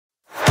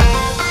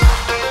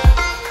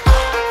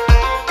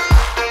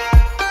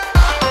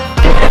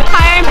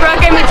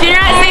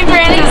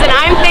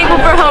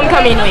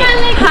homecoming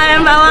week. Hi,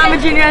 I'm Bella. I'm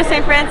a junior at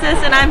St. Francis,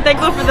 and I'm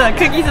thankful for the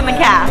cookies and the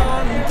cat.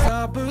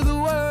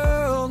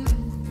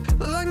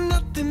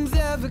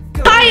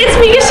 Hi, it's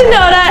Mika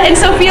Shinoda and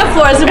Sophia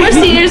Flores, and we're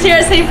seniors here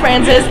at St.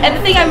 Francis, and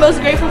the thing I'm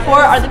most grateful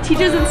for are the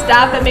teachers and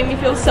staff that make me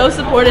feel so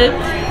supported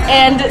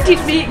and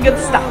teach me good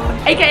stuff.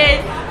 AKA,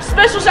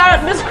 special shout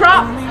out to Miss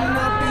Crop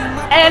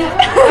and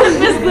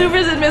Miss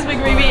Bloopers and Miss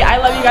McGreevy.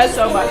 I love you guys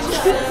so much.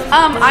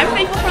 I'm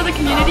thankful for the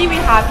community we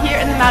have here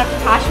and the amount of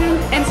passion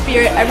and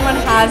spirit everyone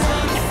has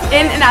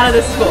in and out of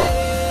this school.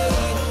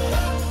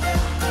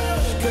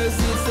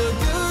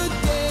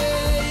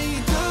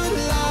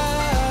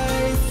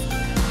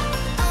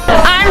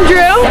 I'm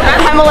Drew.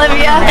 I'm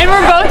Olivia. And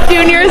we're both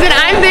juniors, and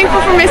I'm thankful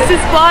for Mrs.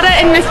 Splata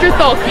and Mr.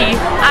 Thulke.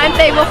 I'm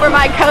thankful for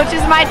my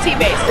coaches, my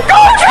teammates. Go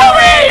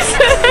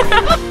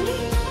Trophies!